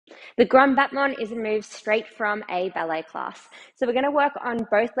The Grand Battement is a move straight from a ballet class. So we're going to work on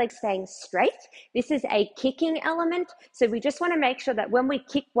both legs staying straight. This is a kicking element. So we just want to make sure that when we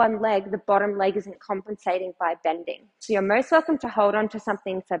kick one leg, the bottom leg isn't compensating by bending. So you're most welcome to hold on to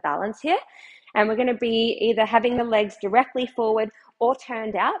something for balance here. And we're going to be either having the legs directly forward or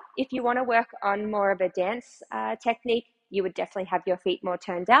turned out. If you want to work on more of a dance technique, you would definitely have your feet more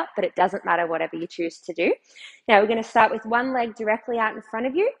turned out, but it doesn't matter whatever you choose to do. Now we're going to start with one leg directly out in front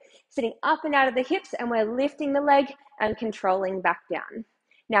of you, sitting up and out of the hips, and we're lifting the leg and controlling back down.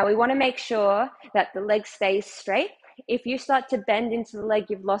 Now we want to make sure that the leg stays straight. If you start to bend into the leg,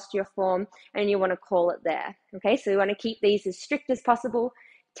 you've lost your form and you want to call it there. Okay, so we want to keep these as strict as possible.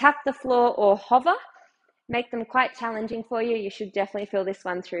 Tap the floor or hover. Make them quite challenging for you. You should definitely feel this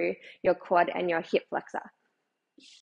one through your quad and your hip flexor.